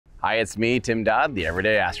Hi, it's me, Tim Dodd, the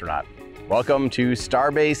Everyday Astronaut. Welcome to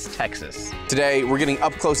Starbase, Texas. Today, we're getting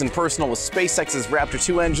up close and personal with SpaceX's Raptor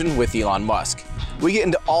 2 engine with Elon Musk. We get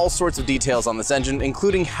into all sorts of details on this engine,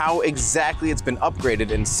 including how exactly it's been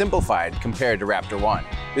upgraded and simplified compared to Raptor 1.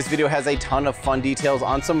 This video has a ton of fun details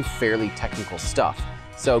on some fairly technical stuff.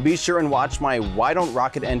 So be sure and watch my Why Don't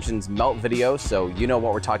Rocket Engines Melt video so you know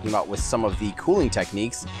what we're talking about with some of the cooling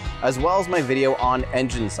techniques, as well as my video on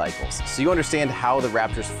engine cycles, so you understand how the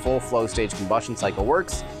Raptor's full flow stage combustion cycle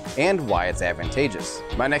works and why it's advantageous.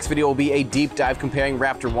 My next video will be a deep dive comparing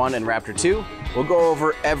Raptor 1 and Raptor 2. We'll go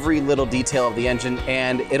over every little detail of the engine,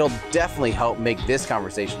 and it'll definitely help make this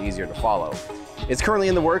conversation easier to follow. It's currently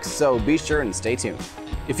in the works, so be sure and stay tuned.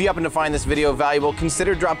 If you happen to find this video valuable,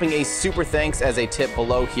 consider dropping a super thanks as a tip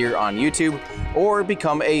below here on YouTube, or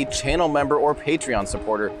become a channel member or Patreon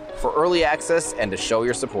supporter for early access and to show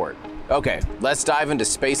your support. Okay, let's dive into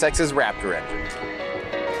SpaceX's Raptor engine.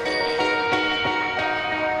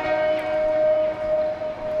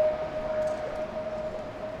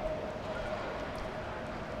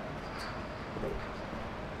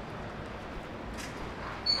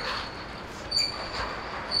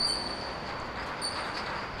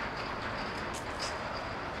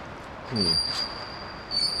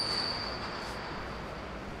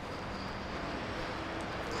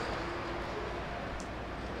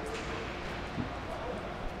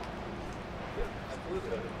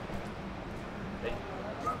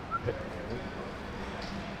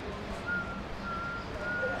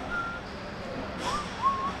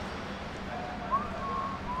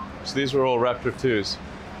 So these were all Raptor 2s.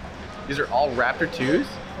 These are all Raptor 2s?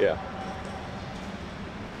 Yeah.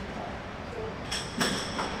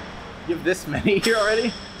 You have this many here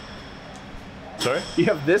already? Sorry? You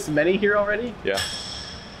have this many here already? Yeah.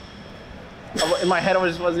 In my head, I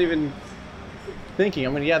just wasn't even thinking. I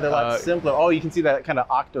mean, yeah, they're a lot simpler. Oh, you can see that kind of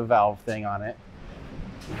octave valve thing on it.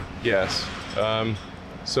 Yes.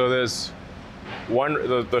 So there's one,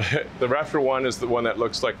 the Raptor 1 is the one that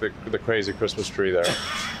looks like the crazy Christmas tree there.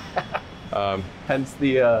 Hence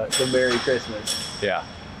the Merry Christmas. Yeah.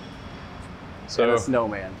 So and a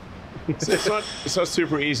snowman. it's not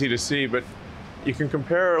super easy to see, but you can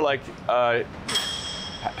compare like how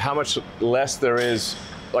much less there is.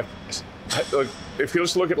 Like if you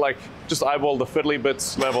just look at just eyeball the fiddly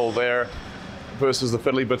bits level there versus the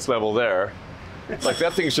fiddly bits level there, like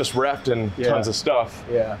that thing's just wrapped in tons of stuff.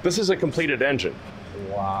 Yeah. This is a completed engine.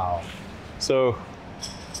 Wow. So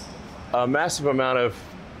a massive amount of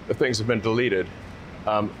things have been deleted.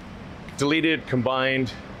 Deleted,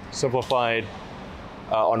 combined, simplified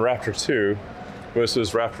on Raptor 2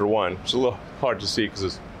 versus Raptor 1. It's a little hard to see because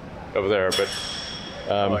it's over there, but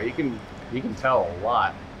well, you can tell a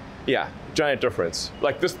lot. Yeah, giant difference.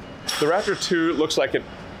 Like this, the Raptor 2 looks like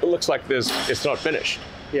it's not finished.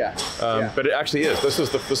 Yeah. But it actually is. This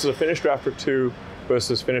is a finished Raptor 2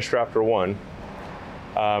 versus finished Raptor 1.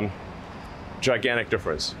 Gigantic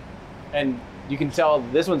difference. And you can tell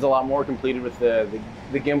this one's a lot more completed with the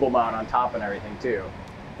gimbal mount on top and everything too.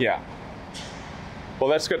 Yeah. Well,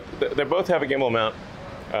 that's good. They both have a gimbal mount.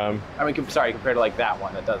 I mean, sorry, compared to like that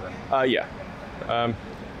one that doesn't. Yeah.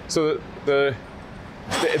 So the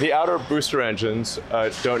outer booster engines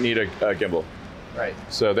don't need a gimbal. Right.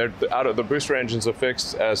 So the booster engines are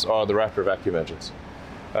fixed, as are the Raptor vacuum engines.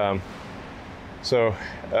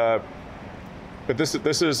 But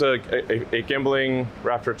this is a gimbling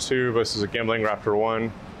Raptor 2 versus a gimbling Raptor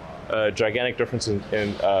 1. Gigantic difference in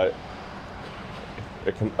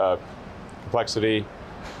complexity,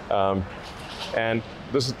 and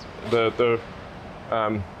this is the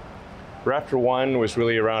Raptor 1 was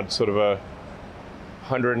really around sort of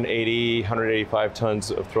 185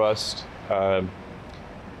 tons of thrust, and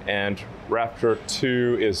Raptor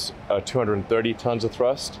 2 is 230 tons of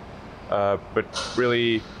thrust. But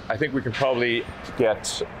really, I think we can probably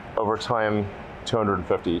get over time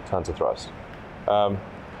 250 tons of thrust.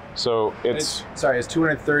 So it's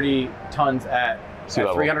 230 tons at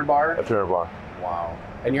 300 bar. At 300 bar. Wow.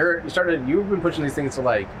 And you've been pushing these things to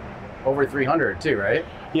like over 300 too, right?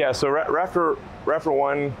 Yeah. So Raptor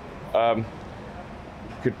 1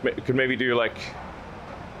 could maybe do like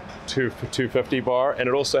 250 bar, and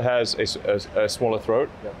it also has a smaller throat.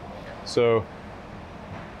 Yep. So.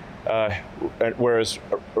 Whereas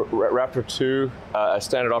Raptor 2,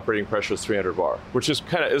 standard operating pressure is 300 bar, which is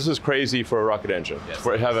this is crazy for a rocket engine. Yes.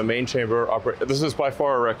 Where it have a main chamber this is by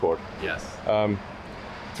far a record. Yes.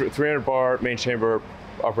 300 bar main chamber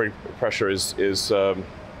operating pressure is it's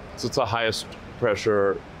the highest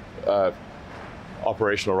pressure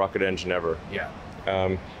operational rocket engine ever. Yeah.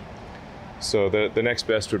 So the next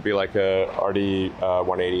best would be like a RD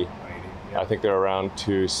 180. I think they're around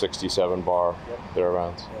 267 bar,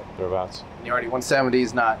 thereabouts. And you're already 170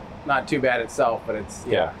 is not too bad itself, but it's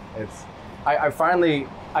it's. I finally.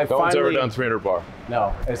 No one's ever done 300 bar.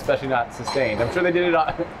 No, especially not sustained. I'm sure they did it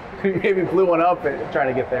on, maybe blew one up and trying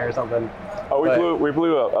to get there or something. Oh, we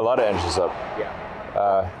blew a lot of engines up.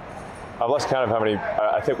 Yeah. I've lost count of how many.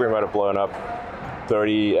 I think we might have blown up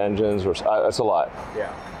 30 engines, or that's a lot.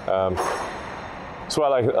 Yeah. That's why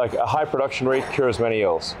like a high production rate cures many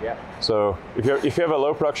ills. Yeah. So if you have a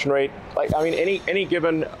low production rate, like I mean any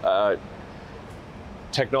given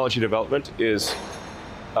technology development is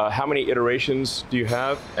how many iterations do you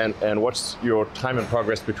have, and what's your time and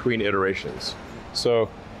progress between iterations. So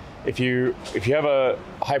if you have a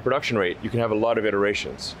high production rate, you can have a lot of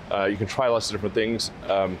iterations. You can try lots of different things,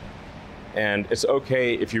 and it's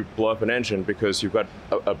okay if you blow up an engine because you've got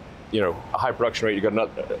a high production rate. You've got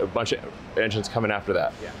a bunch of engines coming after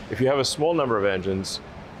that. Yeah. If you have a small number of engines,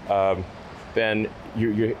 then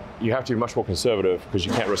you have to be much more conservative because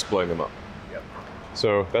you can't risk blowing them up. Yep.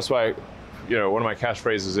 So that's why, one of my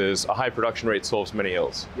catchphrases is a high production rate solves many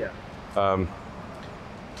ills. Yeah.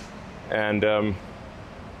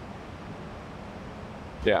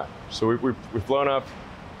 Yeah. So we've blown up.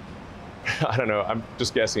 I don't know. I'm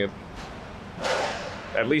just guessing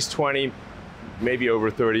at least 20, maybe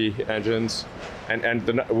over 30 engines,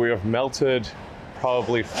 and we have melted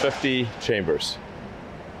probably 50 chambers.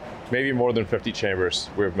 Maybe more than 50 chambers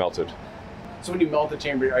we've melted. So when you melt the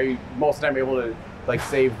chamber, are you most of the time able to like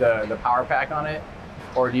save the power pack on it,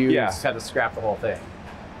 or do you just have to scrap the whole thing?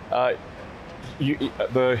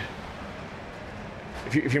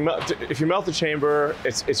 If you melt the chamber,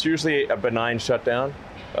 it's usually a benign shutdown.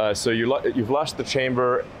 So you've lost the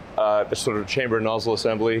chamber, the sort of chamber nozzle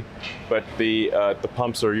assembly, but the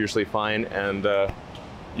pumps are usually fine, and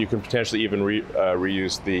you can potentially even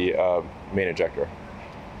reuse the main injector.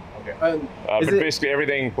 Okay. But basically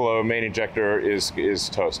everything below main injector is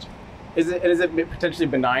toast. Is it potentially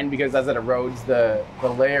benign because as it erodes the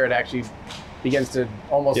layer, it actually begins to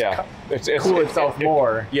almost cool itself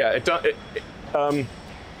more? Yeah,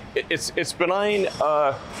 it's benign.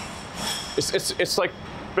 It's like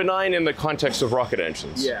benign in the context of rocket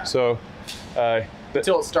engines. Yeah. So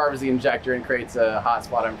until it starves the injector and creates a hot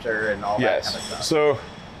spot, I'm sure, and all that kind of stuff. So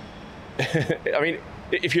I mean,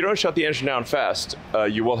 if you don't shut the engine down fast,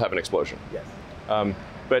 you will have an explosion. Yes.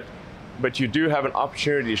 But you do have an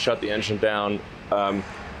opportunity to shut the engine down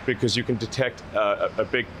because you can detect a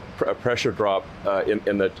big pressure drop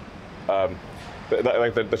in the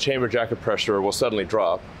the chamber jacket pressure will suddenly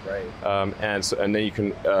drop. Right. And then you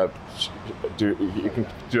can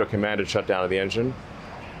do a commanded shutdown of the engine.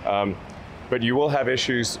 But you will have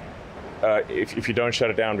issues if you don't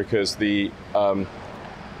shut it down because the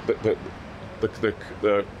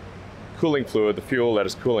cooling fluid, the fuel that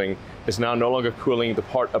is cooling, is now no longer cooling the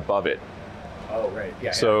part above it. Oh, right.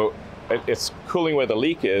 Yeah. So it's cooling where the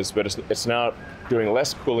leak is, but it's now doing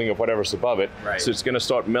less cooling of whatever's above it. Right. So it's going to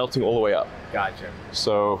start melting all the way up. Gotcha.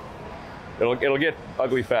 So it'll get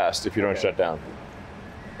ugly fast if you don't shut down.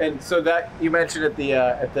 And so that you mentioned at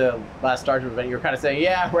the last Star Trek event, you were kind of saying,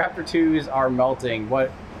 yeah, Raptor 2s are melting. What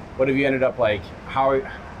have you ended up like? How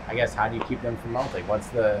do you keep them from melting?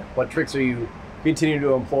 What tricks are you continuing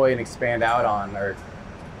to employ and expand out on, or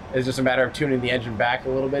is it just a matter of tuning the engine back a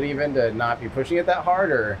little bit even to not be pushing it that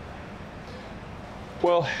hard, or?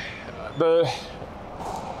 Well,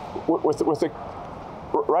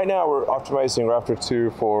 right now we're optimizing Raptor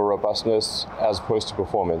 2 for robustness as opposed to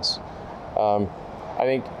performance. I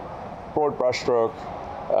think broad brushstroke,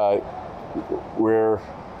 we're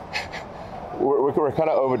kind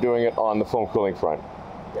of overdoing it on the film cooling front.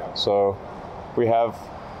 Yeah. So we have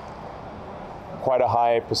quite a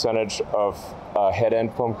high percentage of head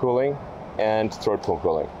end foam cooling and throat foam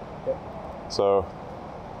cooling. Yep. So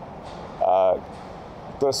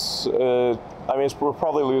this, we're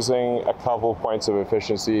probably losing a couple points of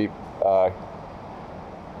efficiency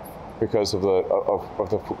because of the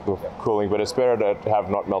cooling, but it's better to have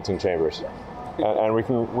not melting chambers, and we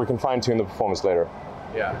can fine tune the performance later.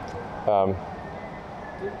 Yeah.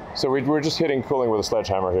 So we're just hitting cooling with a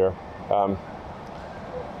sledgehammer here.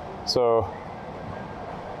 So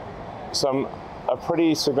some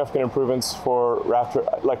pretty significant improvements for Raptor.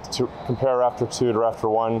 I'd like to compare Raptor 2 to Raptor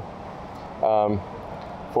 1.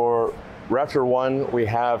 For Raptor 1, we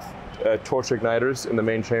have torch igniters in the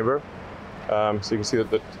main chamber. So you can see that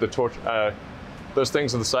the torch, those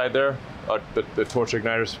things on the side there are the torch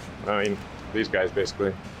igniters. I mean, these guys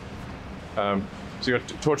basically. So you got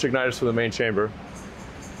torch igniters for the main chamber.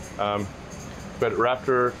 But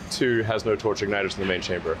Raptor 2 has no torch igniters in the main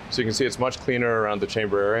chamber. So you can see it's much cleaner around the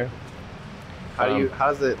chamber area.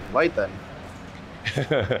 How's it light then?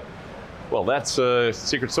 Well, that's a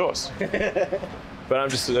secret sauce. But I'm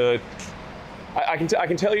just, I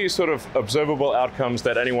can tell you sort of observable outcomes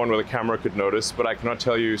that anyone with a camera could notice, but I cannot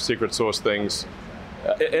tell you secret sauce things.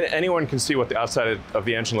 Anyone can see what the outside of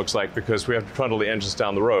the engine looks like because we have to trundle the engines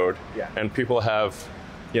down the road, and people have,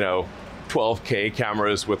 12K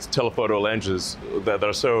cameras with telephoto lenses that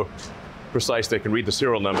are so precise they can read the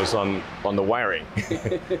serial numbers on the wiring,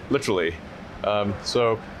 literally.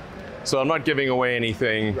 So I'm not giving away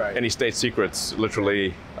anything, any state secrets,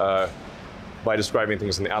 literally, by describing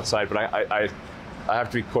things on the outside. But I have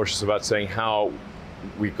to be cautious about saying how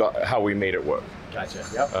we made it work.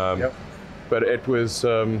 Gotcha. Yep. But it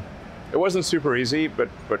wasn't super easy. But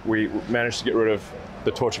we managed to get rid of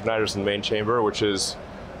the torch igniters in the main chamber, which is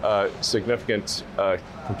significant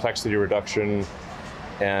complexity reduction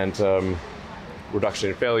and reduction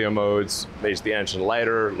in failure modes. Makes the engine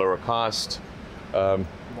lighter, lower cost.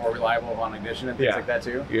 More reliable on ignition and things like that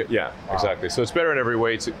too? Yeah, wow. Exactly. So it's better in every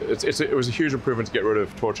way. It was a huge improvement to get rid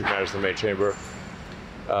of torch igniters in the main chamber.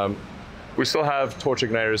 We still have torch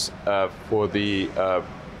igniters for the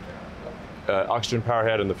oxygen power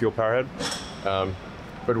head and the fuel power head,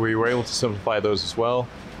 but we were able to simplify those as well.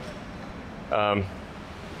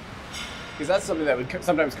 Because that's something that would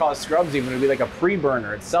sometimes cause scrubs even. It would be like a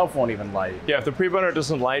pre-burner itself won't even light. Yeah, if the pre-burner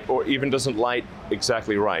doesn't light or even doesn't light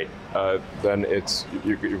exactly right, then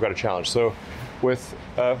you've got a challenge. So with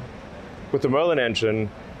the Merlin engine,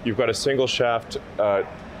 you've got a single shaft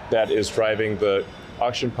that is driving the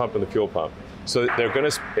oxygen pump and the fuel pump. So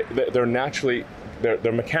they're mechanically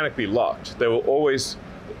locked. They will always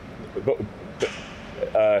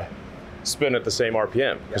spin at the same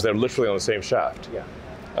RPM because they're literally on the same shaft.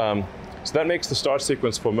 So that makes the start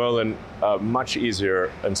sequence for Merlin much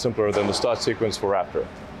easier and simpler than the start sequence for Raptor.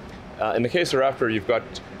 In the case of Raptor, you've got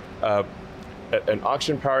an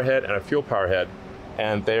oxygen power head and a fuel power head,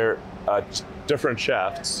 and they're different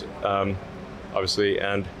shafts, obviously,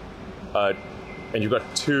 and you've got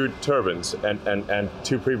two turbines and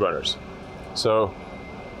two pre-burners. So,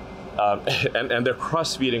 and they're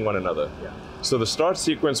cross-feeding one another. So the start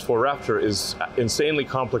sequence for Raptor is insanely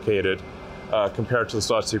complicated compared to the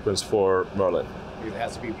start sequence for Merlin. It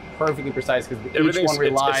has to be perfectly precise because each one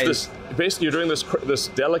relies. Basically, you're doing this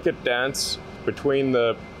delicate dance between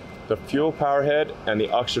the fuel power head and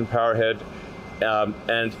the oxygen power head,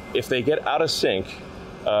 and if they get out of sync,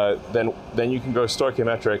 then you can go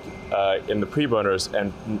stoichiometric in the pre-burners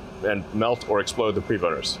and melt or explode the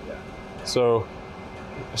pre-burners. So,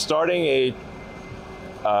 starting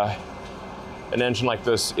an engine like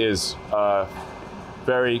this is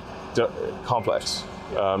very complex.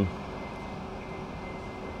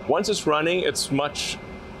 Once it's running, it's a much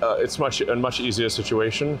easier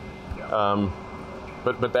situation.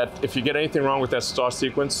 But that if you get anything wrong with that start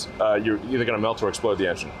sequence, you're either going to melt or explode the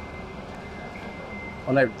engine.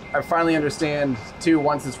 And I finally understand too.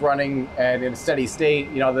 Once it's running and in a steady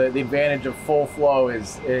state, the advantage of full flow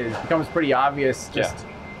becomes pretty obvious. Just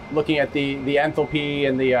looking at the enthalpy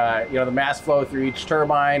and the mass flow through each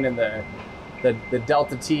turbine and the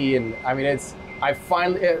delta T, and I mean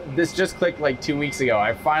this just clicked like 2 weeks ago.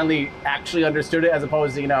 I finally actually understood it as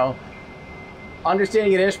opposed to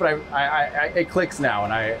understanding it ish, but it clicks now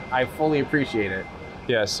and I fully appreciate it.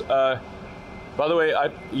 Yes. By the way,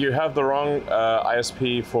 you have the wrong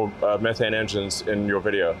ISP for methane engines in your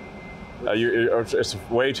video. It's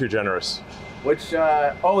way too generous. Which,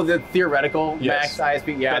 the theoretical max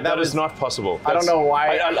ISP? Yeah, that is not possible. I don't know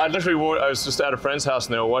why. I literally, I was just at a friend's house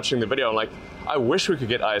and they were watching the video. I'm like, I wish we could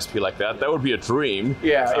get ISP like that. That would be a dream.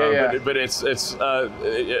 But it's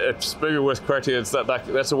maybe with Carty, it's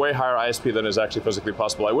that's a way higher ISP than is actually physically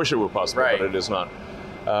possible. I wish it were possible, but it is not.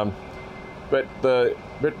 But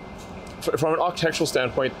from an architectural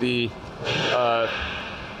standpoint, in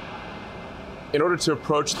order to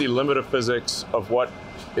approach the limit of physics of what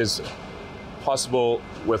is possible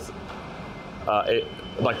with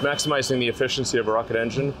maximizing the efficiency of a rocket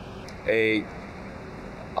engine, a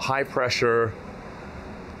high pressure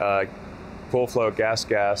full flow gas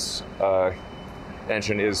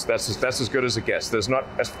engine that's as good as it gets. There's not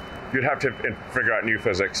you'd have to figure out new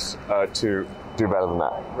physics to do better than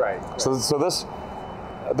that. So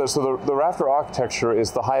the Raptor architecture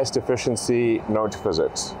is the highest efficiency known to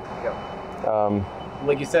physics.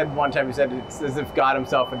 Like you said one time, you said it's as if God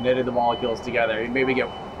himself had knitted the molecules together. You maybe get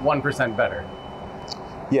 1% better.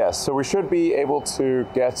 Yes, so we should be able to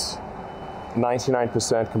get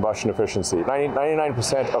 99% combustion efficiency,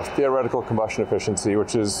 99% of theoretical combustion efficiency,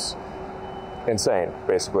 which is insane,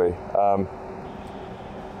 basically.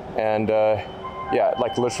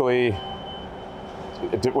 Literally,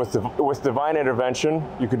 with divine intervention,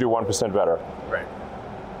 you could do 1% better. Right.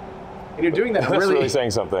 And you're doing that That's really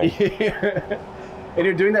saying something. And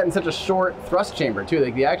you're doing that in such a short thrust chamber too.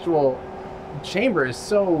 Like the actual chamber is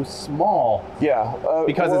so small. Yeah.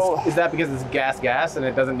 Because is that because it's gas and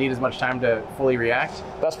it doesn't need as much time to fully react?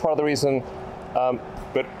 That's part of the reason.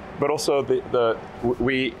 But also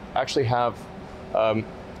we actually have a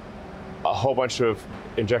whole bunch of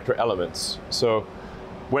injector elements. So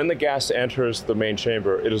when the gas enters the main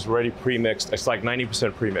chamber, it is already pre-mixed. It's like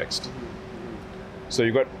 90% pre-mixed. So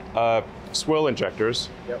you've got swirl injectors,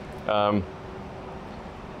 yep.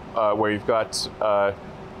 Where you've got,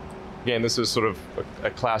 again, this is sort of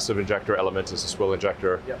a class of injector elements. It's a swirl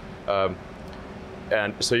injector. Yep.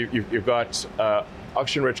 And so you've got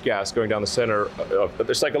oxygen-rich gas going down the center of,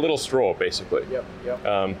 it's like a little straw, basically. Yep,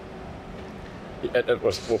 yep.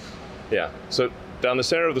 Yeah, so down the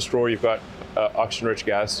center of the straw, you've got oxygen-rich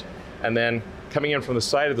gas, and then coming in from the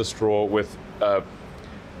side of the straw with,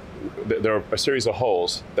 there are a series of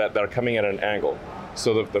holes that are coming at an angle.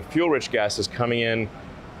 So the fuel-rich gas is coming in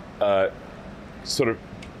sort of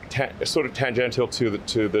tangential to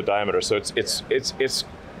the diameter. So it's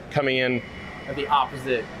coming in at the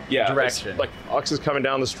opposite direction. Like oxygen is coming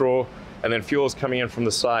down the straw, and then fuel is coming in from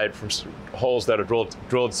the side from holes that are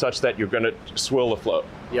drilled such that you're going to swirl the flow.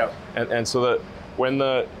 Yep. And so that when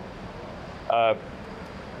that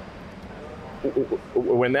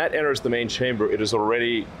enters the main chamber, it is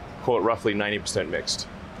already, call it roughly 90% mixed.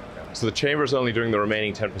 Okay. So the chamber is only doing the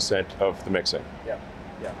remaining 10% of the mixing. Yeah.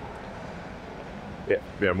 Yeah.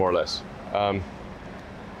 Yeah, more or less. And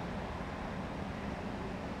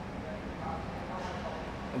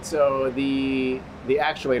so the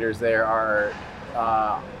actuators there are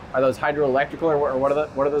those hydroelectrical or what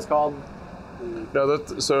are those called? No,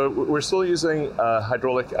 so we're still using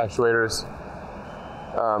hydraulic actuators.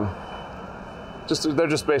 They're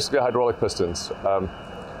just basically hydraulic pistons.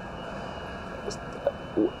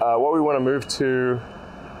 What we want to move to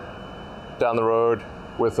down the road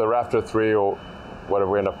with a Raptor 3 or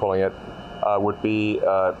whatever we end up calling it would be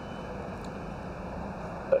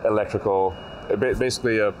electrical.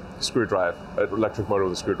 Basically a screw drive, an electric motor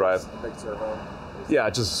with a screw drive. Big servo. Yeah,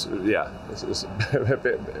 it's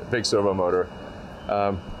a big servo motor.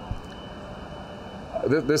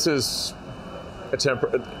 This is a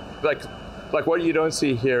like what you don't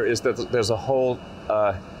see here is that there's a whole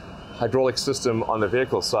hydraulic system on the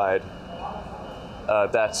vehicle side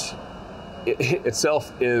that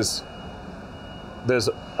itself is, there's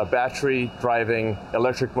a battery driving,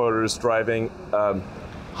 electric motors driving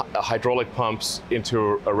hydraulic pumps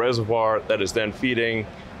into a reservoir that is then feeding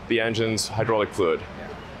the engine's hydraulic fluid.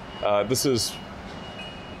 This is,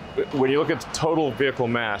 when you look at total vehicle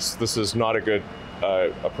mass, this is not a good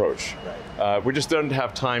approach. Right. We just don't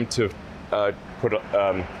have time to put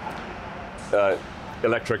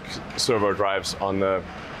electric servo drives on the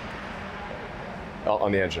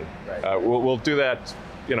engine. Right. We'll do that,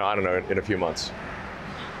 I don't know, in a few months.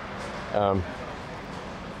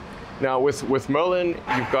 Now with Merlin,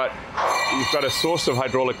 you've got a source of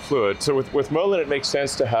hydraulic fluid. So with Merlin, it makes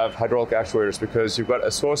sense to have hydraulic actuators because you've got a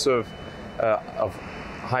source of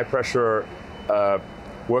high pressure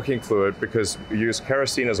working fluid because you use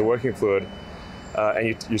kerosene as a working fluid,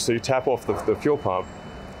 and so you tap off the fuel pump,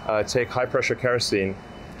 take high pressure kerosene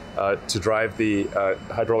to drive the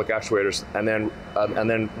hydraulic actuators, and then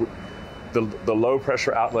the low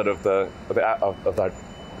pressure outlet of that.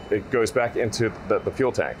 It goes back into the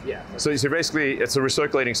fuel tank. Yeah. So basically, it's a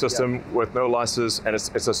recirculating system with no losses, and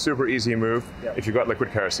it's a super easy move if you've got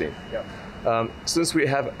liquid kerosene. Since we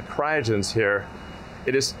have cryogens here,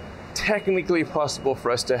 it is technically possible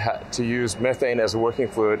for us to use methane as a working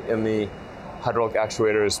fluid in the hydraulic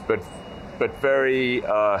actuators, but very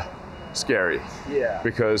scary. Yeah.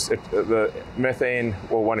 Because the methane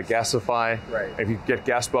will want to gasify. Right. If you get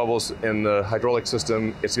gas bubbles in the hydraulic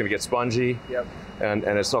system, it's going to get spongy. Yep. And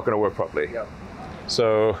it's not going to work properly. Yep.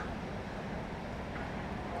 So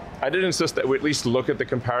I did insist that we at least look at the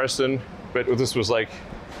comparison, but this was like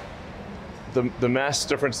the mass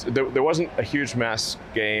difference. There wasn't a huge mass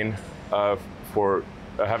gain for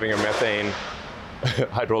having a methane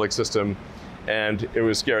hydraulic system, and it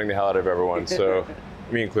was scaring the hell out of everyone, so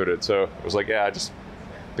me included. So it was like, yeah, I think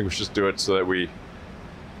we should just do it so that we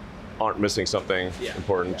aren't missing something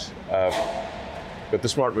important. Yeah. But the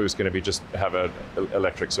smart move is going to be just have an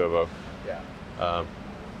electric servo. Yeah.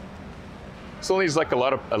 Still needs like a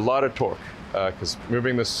lot of torque because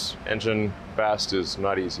moving this engine fast is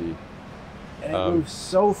not easy. And it moves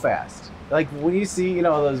so fast. Like when you see, the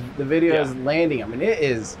videos landing. I mean,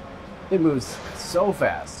 it moves so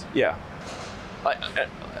fast. Yeah.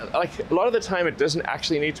 like a lot of the time it doesn't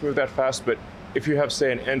actually need to move that fast, but if you have,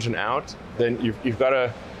 say, an engine out, then you've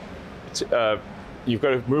got to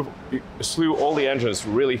slew all the engines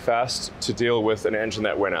really fast to deal with an engine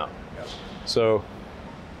that went out. Yeah. So,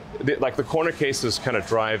 like the corner cases kind of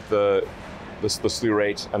drive the slew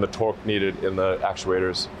rate and the torque needed in the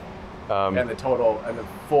actuators. And the total and the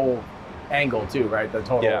full angle too, right? The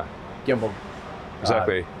total gimbal.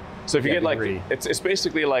 Exactly. So if you get like, it's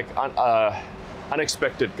basically like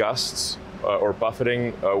unexpected gusts or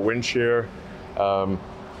buffeting, wind shear,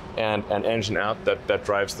 and engine out that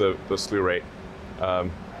drives the slew rate.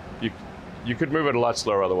 You could move it a lot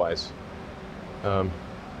slower otherwise. And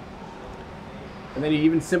then you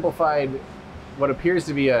even simplified what appears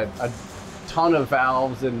to be a ton of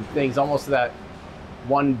valves and things almost to that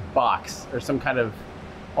one box or some kind of,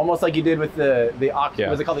 almost like you did with the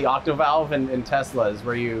was it called the octovalve in Teslas,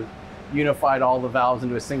 where you unified all the valves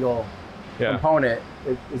into a single component.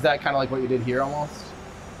 Is that kind of like what you did here almost?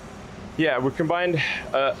 Yeah, we combined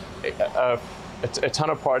a ton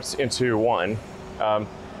of parts into one.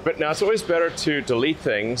 But now it's always better to delete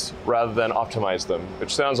things rather than optimize them,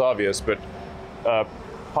 which sounds obvious, but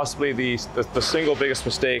possibly the single biggest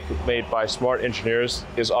mistake made by smart engineers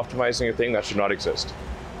is optimizing a thing that should not exist.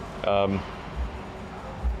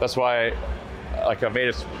 That's why I've made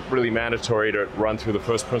it really mandatory to run through the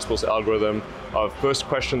first principles algorithm of first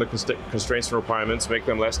question the constraints and requirements, make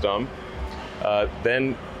them less dumb.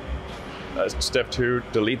 Then step 2,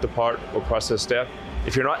 delete the part or process step.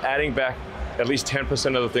 If you're not adding back at least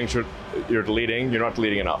 10% of the things you're deleting, you're not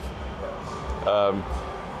deleting enough.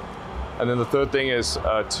 And then the third thing is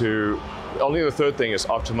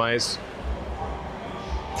optimize.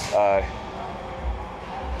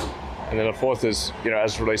 And then the fourth is,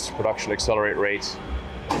 as it relates to production, accelerate rate.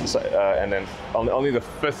 And then only the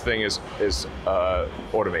fifth thing is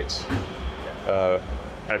automate.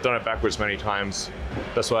 And I've done it backwards many times.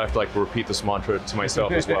 That's why I have to repeat this mantra to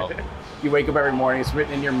myself as well. You wake up every morning, it's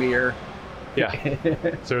written in your mirror. Yeah,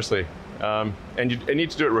 seriously. And you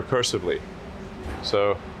need to do it recursively.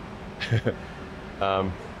 So,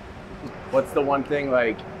 what's the one thing,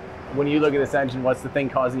 when you look at this engine, what's the thing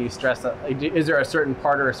causing you stress? Is there a certain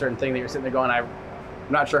part or a certain thing that you're sitting there going, I'm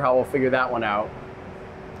not sure how we'll figure that one out?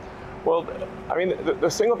 Well, I mean, the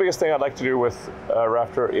single biggest thing I'd like to do with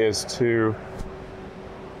Raptor is to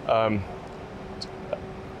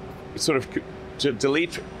sort of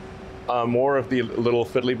delete more of the little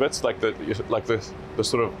fiddly bits, like the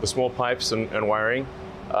sort of the small pipes and wiring.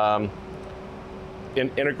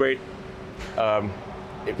 Integrate,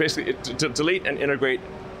 basically to delete and integrate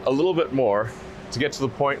a little bit more to get to the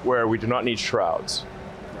point where we do not need shrouds.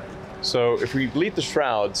 So if we delete the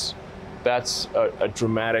shrouds, that's a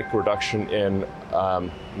dramatic reduction in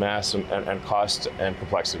mass and cost and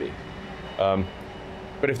complexity.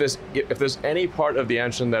 But if there's any part of the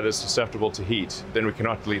engine that is susceptible to heat, then we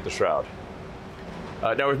cannot delete the shroud.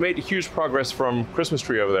 Now we've made huge progress from Christmas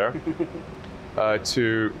tree over there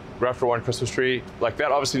to Raptor 1 Christmas tree.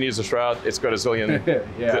 That obviously needs a shroud. It's got a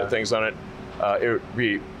zillion things on it. It would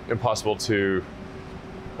be impossible to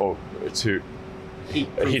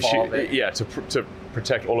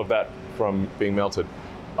protect all of that from being melted.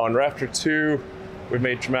 On Raptor 2, we've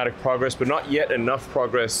made dramatic progress, but not yet enough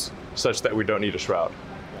progress such that we don't need a shroud.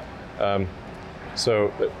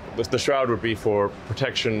 So the shroud would be for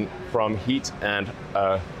protection from heat and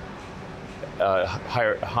high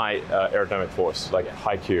aerodynamic force, like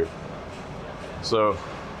high Q. So,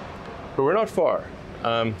 but we're not far.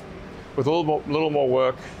 With a little more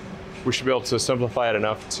work, we should be able to simplify it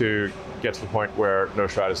enough to get to the point where no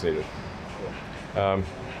shroud is needed. There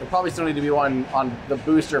probably still need to be one on the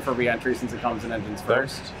booster for re-entry since it comes in engines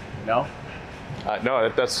first. No? No,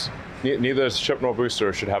 that's neither ship nor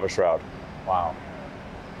booster should have a shroud. Wow.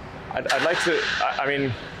 I'd like to. I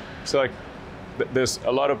mean, so there's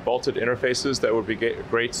a lot of bolted interfaces that would be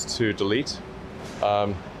great to delete,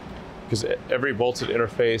 because every bolted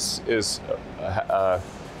interface is.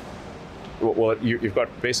 Well, you've got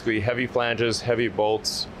basically heavy flanges, heavy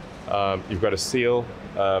bolts. You've got a seal,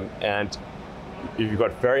 and you've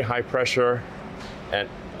got very high pressure, and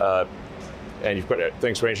you've got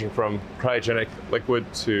things ranging from cryogenic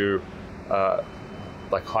liquid to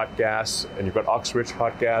like hot gas, and you've got ox-rich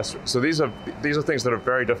hot gas. So these are things that are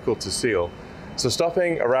very difficult to seal. So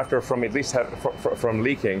stopping a Raptor from at least from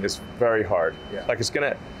leaking is very hard. Yeah. It's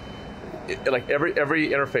gonna. Every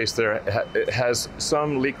interface there it has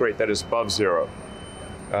some leak rate that is above 0,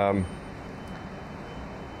 and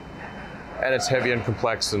it's heavy and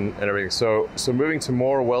complex and everything. So moving to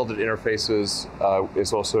more welded interfaces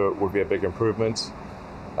would be a big improvement.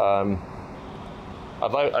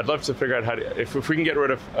 I'd love to figure out how to, if we can get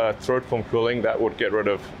rid of throat form cooling, that would get rid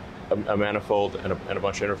of a manifold and a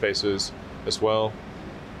bunch of interfaces as well.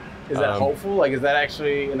 Is that hopeful? Like, is that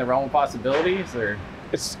actually in the realm of possibilities, or?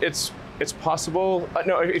 It's possible.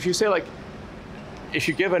 No, if you say like, if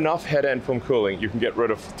you give enough head-end foam cooling, you can get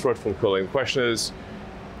rid of throat foam cooling. The question is,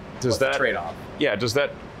 does that trade-off? Yeah, does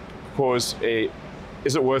that cause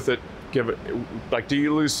is it worth it? Give it, like, do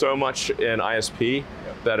you lose so much in ISP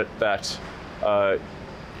that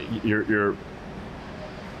you're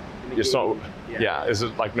not, is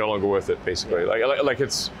it like no longer worth it, basically? Like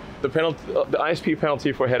it's the penalty, the ISP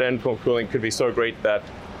penalty for head-end foam cooling could be so great that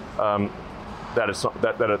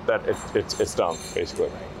it's dumb,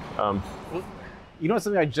 basically. You know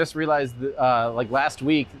something I just realized, like last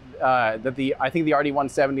week, that I think the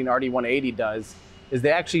RD170 and RD180 does, is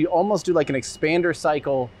they actually almost do like an expander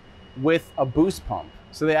cycle with a boost pump.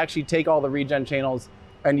 So they actually take all the regen channels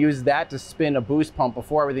and use that to spin a boost pump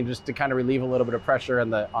before everything, just to kind of relieve a little bit of pressure on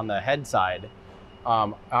the head side,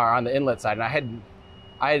 or on the inlet side. And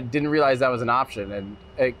I didn't realize that was an option, and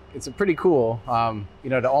it's a pretty cool, you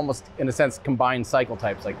know, to almost, in a sense, combine cycle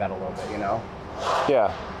types like that a little bit, you know?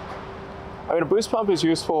 Yeah. I mean, a boost pump is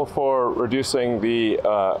useful for reducing the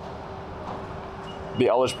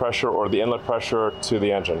ullage pressure or the inlet pressure to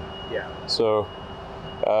the engine. Yeah. So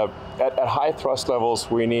at high thrust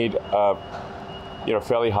levels, we need you know,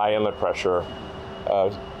 fairly high inlet pressure.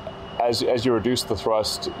 As you reduce the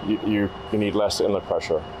thrust, you need less inlet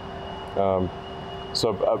pressure. So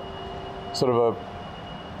sort of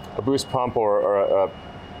a boost pump or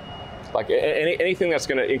like anything that's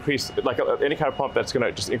going to increase, like any kind of pump that's going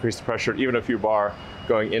to just increase the pressure, even a few bar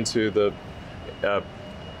going into the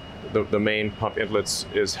main pump inlets,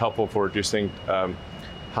 is helpful for reducing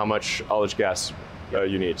how much ullage gas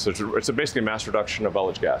you need. So it's basically a mass reduction of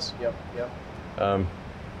ullage gas. Yep. But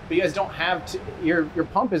you guys don't have your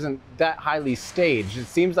pump isn't that highly staged. It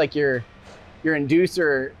seems like your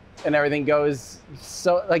inducer and everything goes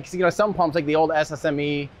so, like, you know, some pumps like the old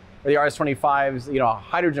SSME or the RS25s, you know, a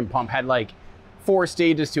hydrogen pump had like 4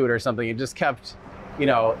 stages to it or something. It just kept, you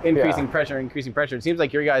know, increasing pressure. It seems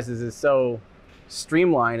like your guys' is so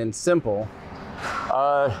streamlined and simple.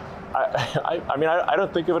 I mean, I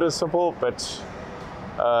don't think of it as simple, but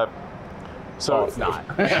so well, it's not.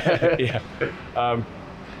 Yeah.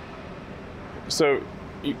 So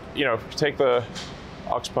you know, take the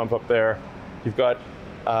aux pump up there. You've got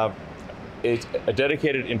a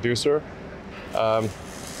dedicated inducer.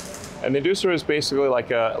 And the inducer is basically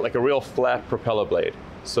like a real flat propeller blade.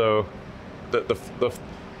 So the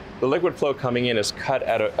liquid flow coming in is cut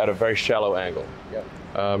at a very shallow angle. Yep.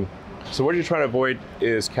 So what you're trying to avoid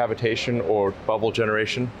is cavitation or bubble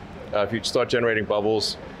generation. If you start generating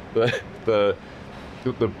bubbles, the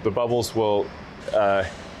bubbles will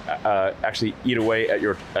actually eat away at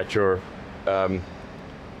your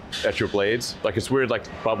blades. Like, it's weird, like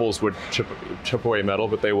bubbles would chip away metal,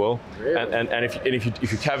 but they will. Really? And if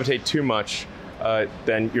you cavitate too much,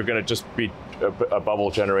 then you're going to just be a bubble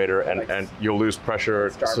generator, and you'll lose pressure.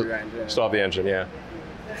 Starve the engine. Yeah.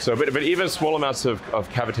 So, but even small amounts of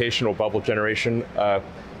cavitation or bubble generation,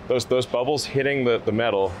 those bubbles hitting the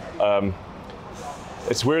metal.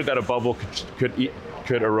 It's weird that a bubble could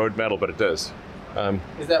erode metal, but it does.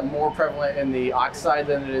 Is that more prevalent in the aux side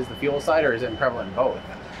than it is the fuel side, or is it prevalent in both?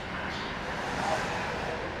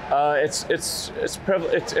 It's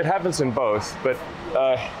prevalent. It happens in both, but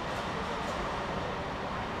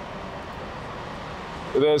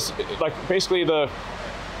there's like basically you've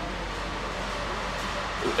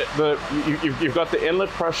got the inlet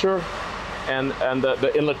pressure and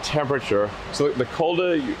the inlet temperature. So the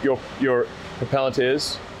colder your propellant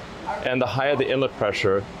is, and the higher the inlet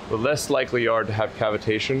pressure, the less likely you are to have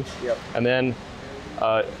cavitation. Yep. And then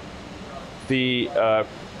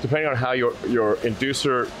depending on how your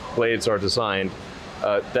inducer blades are designed,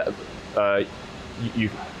 I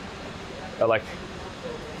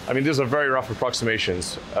mean, these are very rough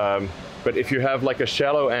approximations, but if you have like a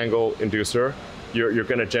shallow angle inducer, you're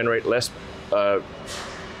going to generate less of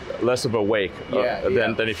a wake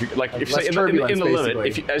than if you say in the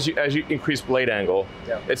limit. As you increase blade angle,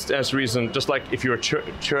 it stands to reason. Just like if you're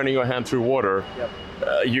churning your hand through water,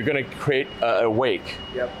 you're going to create a wake.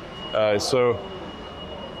 So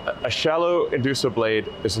a shallow inducer blade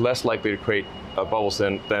is less likely to create bubbles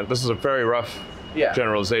than this is a very rough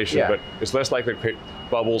generalization, but it's less likely to create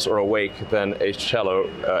bubbles or a wake than a shallow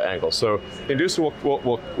angle. So the inducer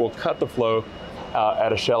will cut the flow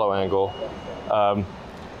at a shallow angle,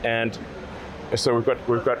 and so we've got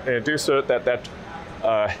an inducer that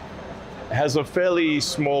has a fairly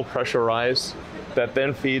small pressure rise that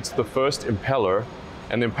then feeds the first impeller,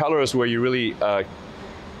 and the impeller is where you really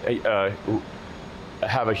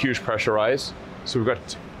have a huge pressure rise. So we've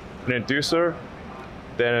got an inducer,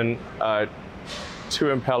 then 2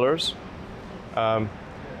 impellers,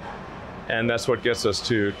 and that's what gets us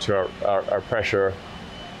to our pressure,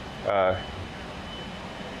 to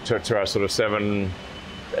our sort of 7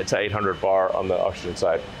 to 800 bar on the oxygen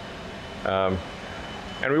side. And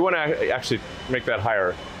we want to actually make that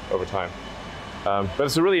higher over time. But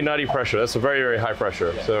it's a really nutty pressure. That's a very, very high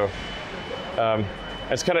pressure. Yeah. So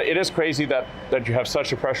it is crazy that you have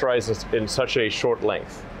such a pressure rise in such a short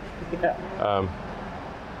length. Yeah.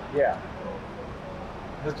 Yeah.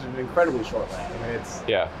 This is an incredibly short length. I mean, it's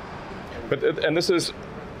yeah. But and this is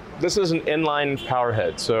an inline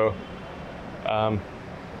powerhead. So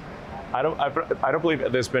I don't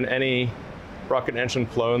believe there's been any rocket engine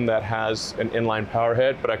flown that has an inline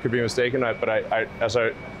powerhead, but I could be mistaken. I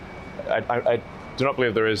do not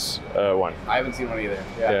believe there is one. I haven't seen one either.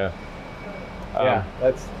 Yeah. Yeah,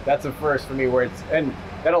 that's a first for me, where it's, and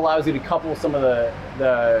that allows you to couple some of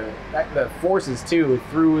the forces too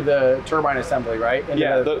through the turbine assembly, right?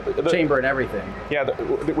 Into the chamber and everything. Yeah,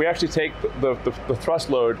 we actually take the thrust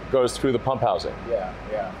load goes through the pump housing. Yeah,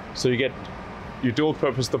 yeah. So you dual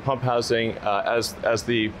purpose the pump housing as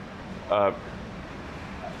the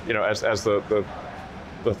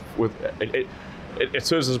it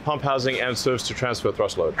serves as a pump housing and serves to transfer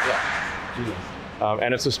thrust load. Yeah. Jesus.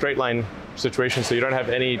 And it's a straight line situation, so you don't have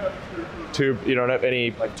any tube, you don't have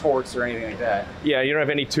any like torques or anything like that. Yeah, you don't have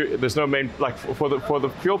any there's no main, like for the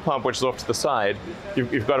fuel pump, which is off to the side,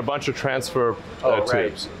 you've got a bunch of transfer tubes.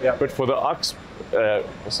 Right. Yep. But for the aux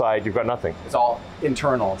side, you've got nothing. It's all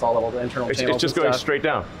internal. It's all little internal channels. It's just going straight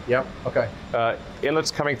down. Yep. Okay.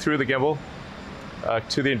 Inlets coming through the gimbal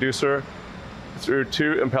to the inducer, through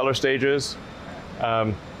 2 impeller stages,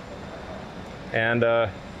 and then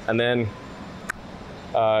and then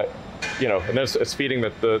it's feeding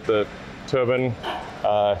the turbine,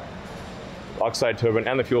 oxide turbine,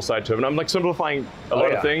 and the fuel side turbine. I'm like simplifying a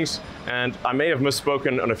lot of things, and I may have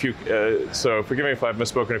misspoken on a few. So forgive me if I've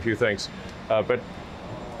misspoken a few things, but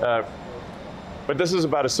this is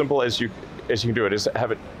about as simple as you can do it. Is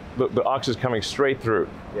have it the aux is coming straight through.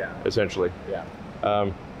 Yeah. Essentially. Yeah.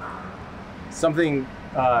 Something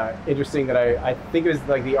interesting that I think it was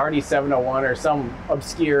like the RD701 or some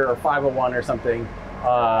obscure, or 501 or something.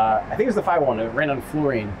 I think it was the 501. It ran on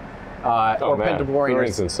fluorine or pentaborine.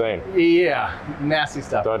 Fluorine's insane. Yeah, nasty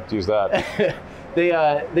stuff. Don't use that. They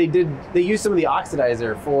used some of the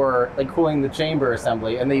oxidizer for like cooling the chamber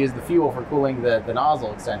assembly, and they used the fuel for cooling the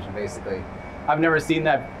nozzle extension. Basically, I've never seen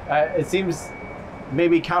that. It seems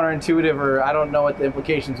maybe counterintuitive, or I don't know what the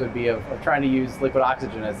implications would be of trying to use liquid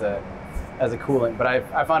oxygen as a coolant, but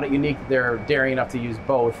I found it unique that they're daring enough to use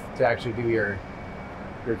both to actually do your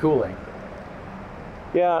cooling.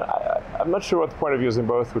 Yeah, I'm not sure what the point of using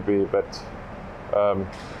both would be, but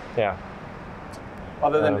yeah.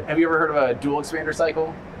 Other than, have you ever heard of a dual expander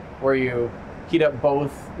cycle, where you heat up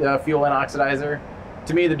both fuel and oxidizer?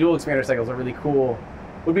 To me, the dual expander cycles are really cool.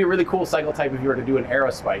 Would be a really cool cycle type if you were to do an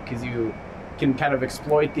Aerospike, because you can kind of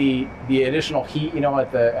exploit the additional heat,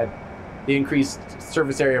 at the increased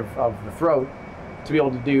surface area of the throat, to be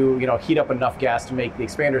able to do, heat up enough gas to make the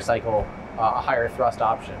expander cycle a higher thrust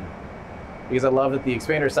option. Because I love that the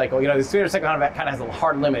expander cycle, the expander cycle kind of has a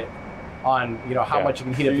hard limit on, how much you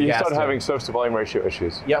can heat up the gas. You start having surface to volume ratio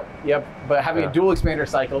issues. Yep. But having a dual expander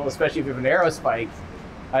cycle, especially if you have an Aerospike,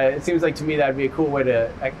 it seems like to me that'd be a cool way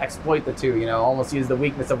to exploit the two, almost use the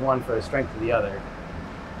weakness of one for the strength of the other.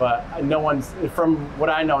 But from what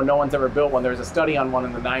I know, no one's ever built one. There was a study on one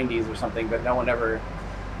in the 90s or something, but no one ever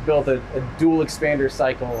built a dual expander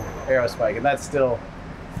cycle Aerospike, and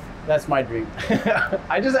that's my dream.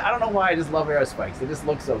 I don't know why, I just love Aerospikes. They just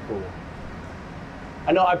look so cool.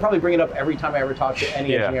 I know I probably bring it up every time I ever talk to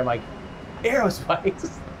any engineer. I'm like,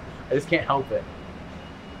 Aerospikes. I just can't help it.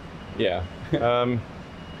 Yeah.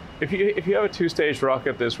 If you have a 2-stage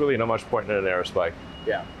rocket, there's really not much point in an Aerospike.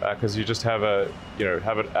 Yeah. Because you just have a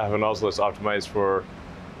nozzle that's optimized for,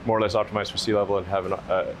 more or less optimized for sea level, and have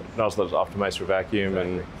a nozzle that's optimized for vacuum,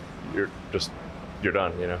 exactly. And you're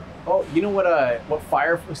done. Oh, you know what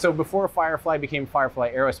so before Firefly became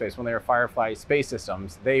Firefly Aerospace, when they were Firefly Space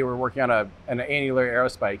Systems, they were working on an annular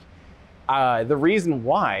Aerospike. The reason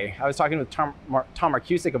why, I was talking with Tom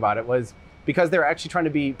Marcusic about it, was because they're actually trying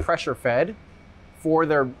to be pressure fed for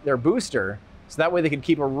their booster, so that way they could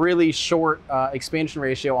keep a really short expansion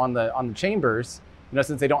ratio on the chambers.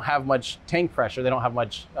 Since they don't have much tank pressure, they don't have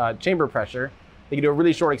much chamber pressure, they can do a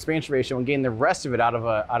really short expansion ratio and gain the rest of it out of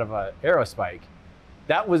a Aerospike.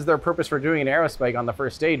 That was their purpose for doing an Aerospike on the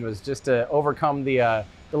first stage, was just to overcome the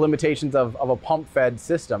limitations of a pump-fed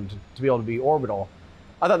system to be able to be orbital.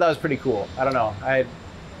 I thought that was pretty cool. I don't know. I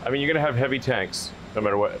mean, you're gonna have heavy tanks no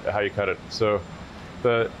matter how you cut it. So,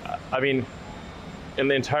 I mean, in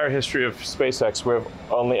the entire history of SpaceX, we've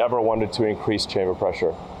only ever wanted to increase chamber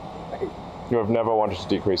pressure. You have never wanted to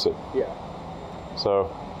decrease it. Yeah.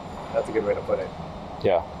 So. That's a good way to put it.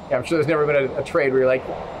 Yeah. Yeah, I'm sure there's never been a trade where you're like,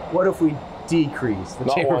 what if we decrease the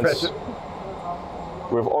chamber pressure?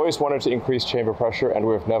 We've always wanted to increase chamber pressure, and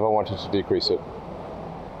we've never wanted to decrease it.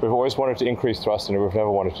 We've always wanted to increase thrust, and we've never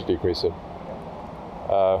wanted to decrease it.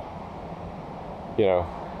 You know,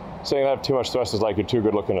 saying that too much thrust is like you're too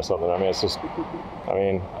good looking or something. I mean, it's just, I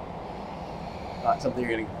mean. Not something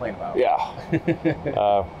you're going to complain about.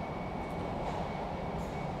 Yeah.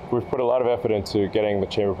 We've put a lot of effort into getting the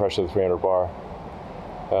chamber pressure to 300 bar.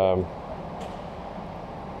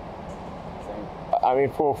 I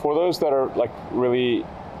mean, for those that are like really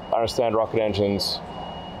understand rocket engines,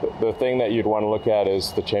 the thing that you'd want to look at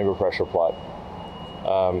is the chamber pressure plot.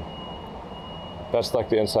 That's like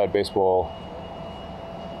the inside baseball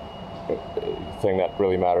thing that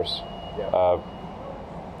really matters. Yeah.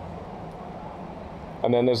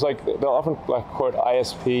 And then there's like, they'll often like quote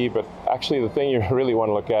ISP, but actually the thing you really want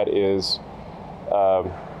to look at is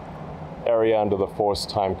area under the force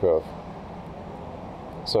time curve.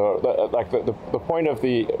 So the point of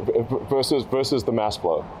the versus the mass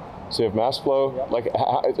flow. So you have mass flow, yep. Like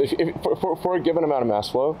for a given amount of mass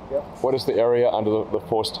flow, yep. What is the area under the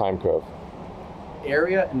force time curve?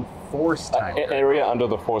 Area and force time curve. Area under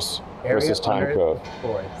the force area versus time curve.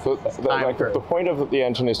 So the point of the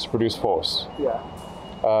engine is to produce force. Yeah.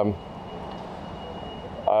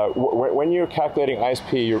 When you're calculating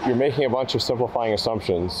ISP, you're making a bunch of simplifying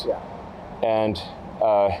assumptions. Yeah. And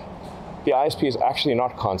the ISP is actually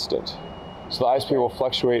not constant. So the ISP will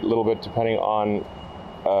fluctuate a little bit depending on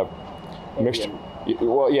mixture.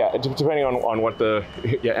 Well, yeah, depending on what the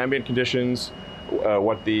ambient conditions,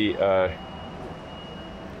 what the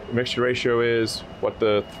mixture ratio is, what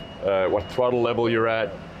throttle level you're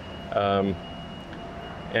at,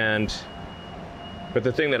 but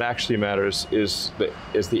the thing that actually matters is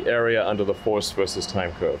the area under the force versus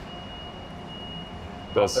time curve.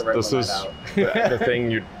 This is the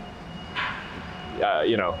thing you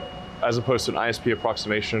know, as opposed to an ISP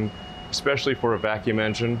approximation, especially for a vacuum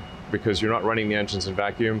engine, because you're not running the engines in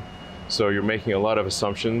vacuum, so you're making a lot of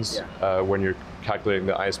assumptions when you're calculating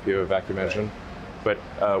the ISP of a vacuum engine. But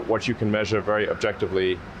what you can measure very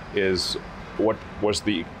objectively is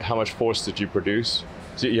how much force did you produce.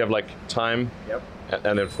 So you have like time, yep.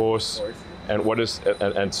 and then force, and what's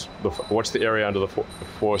the area under the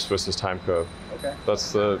force versus time curve. Okay.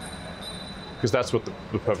 Because that's what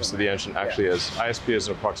the purpose of the engine actually is. ISP is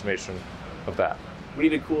an approximation of that. We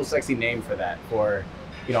need a cool, sexy name for that. For,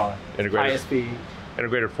 you know, ISP.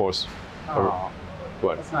 Integrated force. Oh,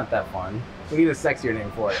 what? That's not that fun. We need a sexier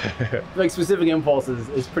name for it. Like specific impulse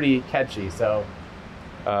is pretty catchy. So.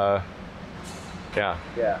 Yeah.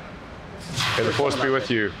 Yeah. May the force be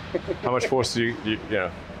with you. How much force do you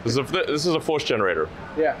know? This is a force generator.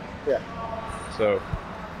 Yeah. So.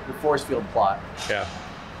 The force field plot. Yeah.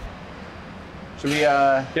 Should we?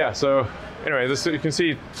 Yeah. So anyway, this you can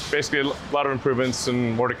see basically a lot of improvements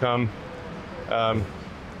and more to come.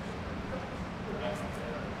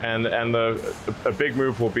 And a big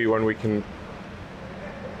move will be when we can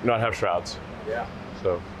not have shrouds. Yeah.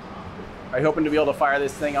 So. Are you hoping to be able to fire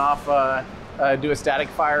this thing off? Do a static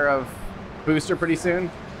fire of booster pretty soon?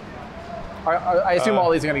 I assume all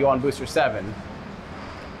these are going to go on booster 7.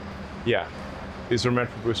 Yeah, these are meant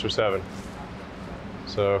for booster 7.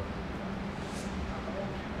 So,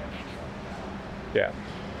 yeah.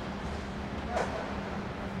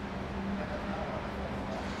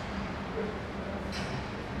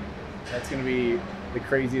 That's going to be the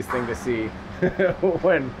craziest thing to see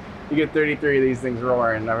when you get 33 of these things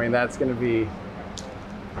roaring. I mean, that's going to be,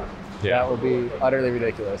 that will be utterly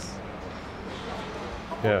ridiculous.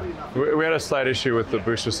 Yeah, we had a slight issue with the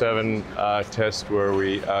Booster 7 test where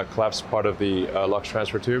we collapsed part of the LUX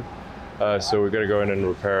transfer tube. So we're going to go in and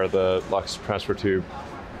repair the LUX transfer tube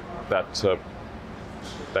that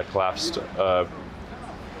collapsed.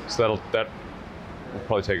 So that will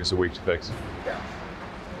probably take us a week to fix. Yeah.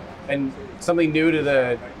 And something new to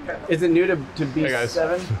the, is it new to B7? Hey guys.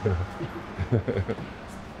 Hello.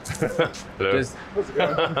 Just,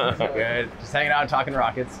 good. Just hanging out and talking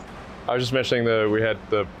rockets. I was just mentioning we had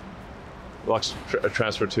the LUX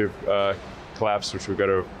transfer tube collapse, which we've got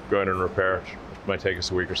to go in and repair. It might take us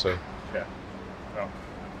a week or so. Yeah. Well,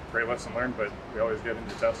 great lesson learned, but we always get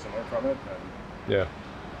into tests and learn from it. And yeah.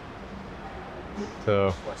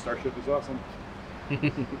 So. Why Starship is awesome.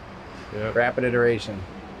 Yeah. Rapid iteration.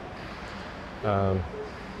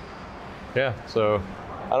 Yeah. So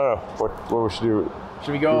I don't know what we should do.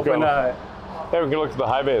 Should we go up and yeah, we can look at the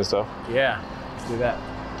high bay and stuff. yeah, let's do that.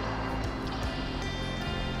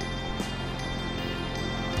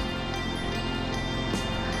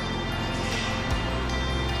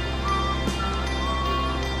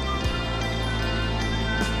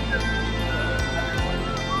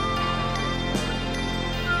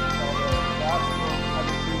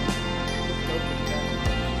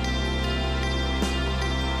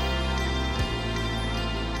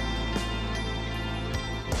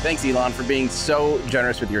 Thanks, Elon, for being so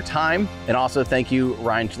generous with your time. And also thank you,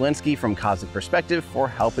 Ryan Chalinsky from Cosmic Perspective, for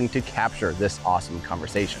helping to capture this awesome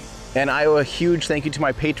conversation. And I owe a huge thank you to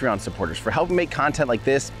my Patreon supporters for helping make content like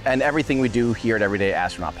this and everything we do here at Everyday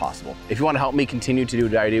Astronaut possible. If you want to help me continue to do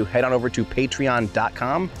what I do, head on over to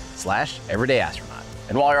patreon.com/everydayastronaut.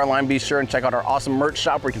 And while you're online, be sure and check out our awesome merch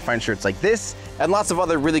shop where you can find shirts like this and lots of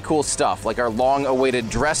other really cool stuff like our long-awaited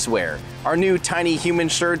dress wear, our new tiny human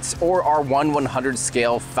shirts, or our 1/100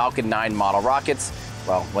 scale Falcon 9 model rockets,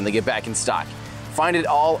 well, when they get back in stock. Find it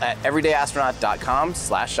all at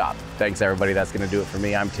everydayastronaut.com/shop. Thanks, everybody. That's going to do it for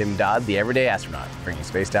me. I'm Tim Dodd, the Everyday Astronaut, bringing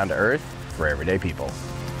space down to Earth for everyday people.